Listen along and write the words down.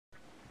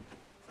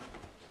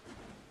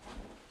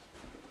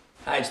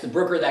Hi, it's the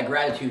Brooker, that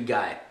gratitude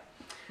guy.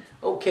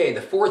 Okay, the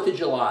 4th of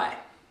July.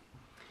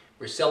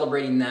 We're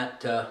celebrating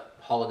that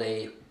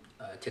holiday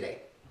today.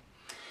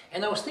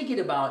 And I was thinking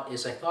about,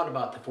 as I thought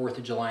about the 4th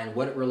of July and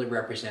what it really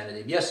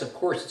represented. Yes, of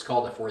course it's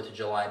called the 4th of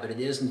July, but it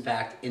is in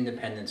fact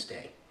Independence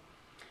Day.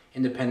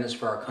 Independence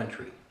for our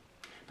country.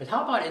 But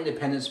how about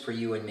independence for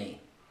you and me?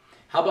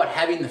 How about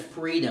having the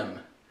freedom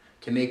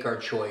to make our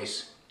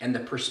choice and the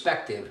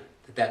perspective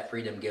that that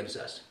freedom gives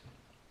us?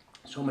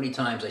 So many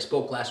times, I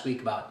spoke last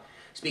week about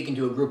speaking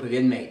to a group of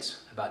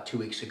inmates about 2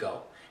 weeks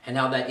ago, and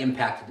how that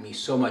impacted me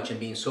so much and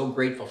being so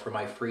grateful for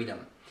my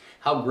freedom.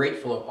 How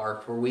grateful are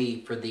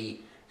we for the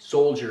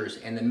soldiers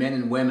and the men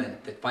and women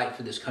that fight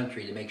for this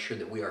country to make sure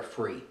that we are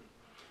free.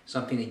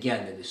 Something,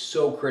 again, that is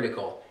so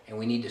critical, and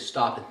we need to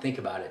stop and think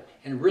about it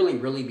and really,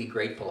 really be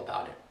grateful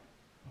about it.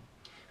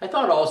 I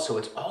thought also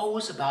it's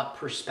always about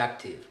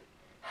perspective,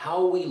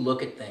 how we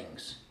look at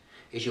things.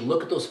 As you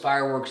look at those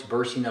fireworks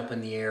bursting up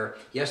in the air,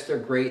 yes, they're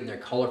great and they're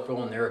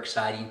colorful and they're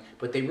exciting,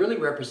 but they really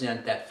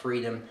represent that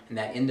freedom and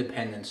that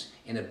independence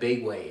in a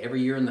big way.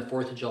 Every year on the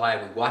 4th of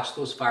July, we watch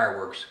those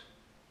fireworks,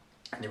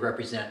 and they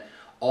represent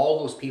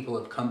all those people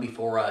that have come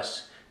before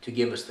us to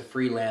give us the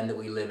free land that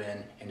we live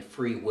in and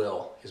free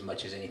will as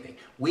much as anything.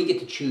 We get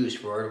to choose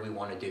for whatever we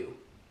want to do.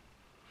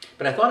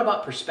 But I thought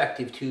about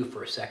perspective too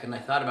for a second. I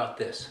thought about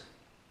this.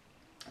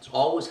 It's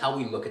always how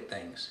we look at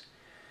things.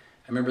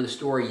 I remember the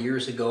story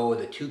years ago of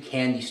the 2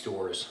 candy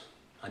stores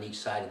on each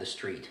side of the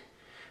street.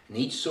 And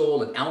each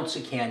sold an ounce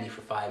of candy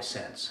for 5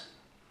 cents.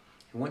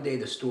 And one day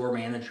the store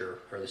manager,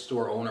 or the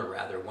store owner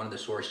rather, one of the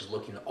stores is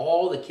looking at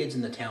all the kids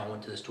in the town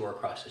went to the store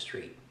across the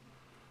street.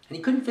 And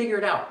he couldn't figure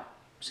it out.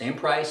 Same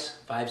price,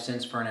 5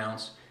 cents for an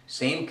ounce.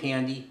 Same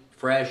candy,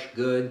 fresh,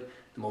 good,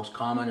 the most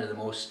common or the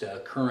most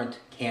current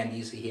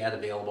candies that he had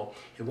available.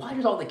 And why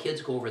did all the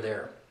kids go over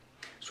there?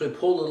 So he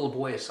pulled a little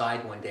boy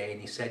aside one day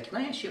and he said, "Can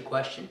I ask you a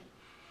question?"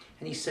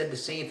 And he said the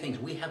same things.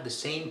 "We have the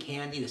same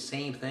candy, the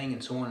same thing,"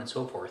 and so on and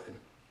so forth. And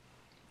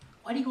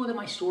why do you go to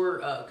my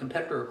store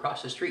competitor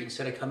across the street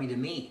instead of coming to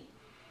me?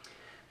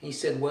 And he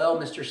said, "Well,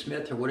 Mr.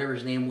 Smith," or whatever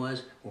his name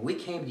was, "when we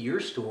came to your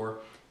store,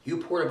 you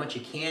poured a bunch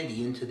of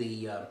candy into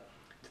the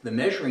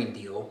measuring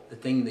deal,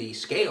 the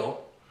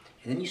scale,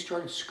 and then you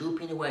started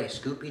scooping away,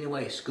 scooping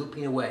away,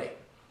 scooping away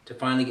to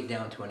finally get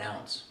down to an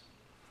ounce.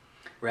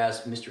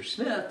 Whereas Mr.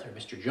 Smith, or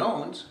Mr.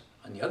 Jones,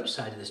 on the other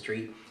side of the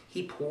street,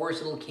 he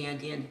pours a little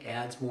candy in,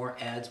 adds more,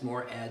 adds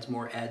more, adds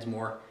more, adds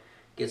more,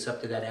 gets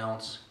up to that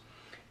ounce."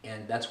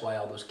 And that's why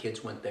all those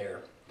kids went there,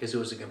 because it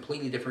was a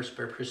completely different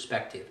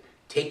perspective.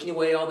 Taking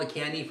away all the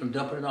candy from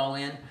dumping it all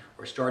in,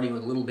 or starting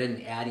with a little bit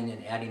and adding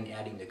and adding and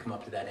adding to come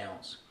up to that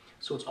ounce.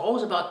 So it's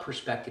always about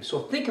perspective. So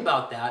think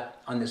about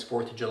that on this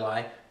 4th of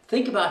July.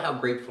 Think about how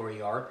grateful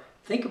we are.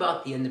 Think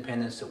about the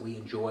independence that we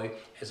enjoy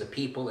as a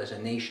people, as a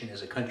nation,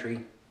 as a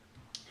country.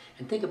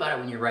 And think about it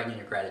when you're writing in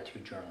your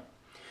gratitude journal.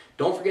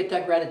 Don't forget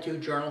that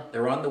gratitude journal.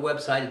 They're on the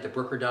website at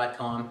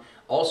thebrooker.com.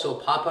 Also,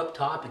 pop up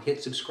top and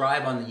hit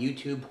subscribe on the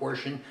YouTube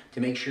portion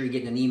to make sure you're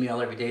getting an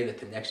email every day that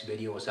the next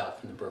video is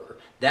out from the Brooker.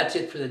 That's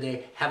it for the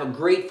day. Have a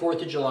great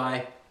 4th of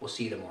July. We'll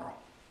see you tomorrow.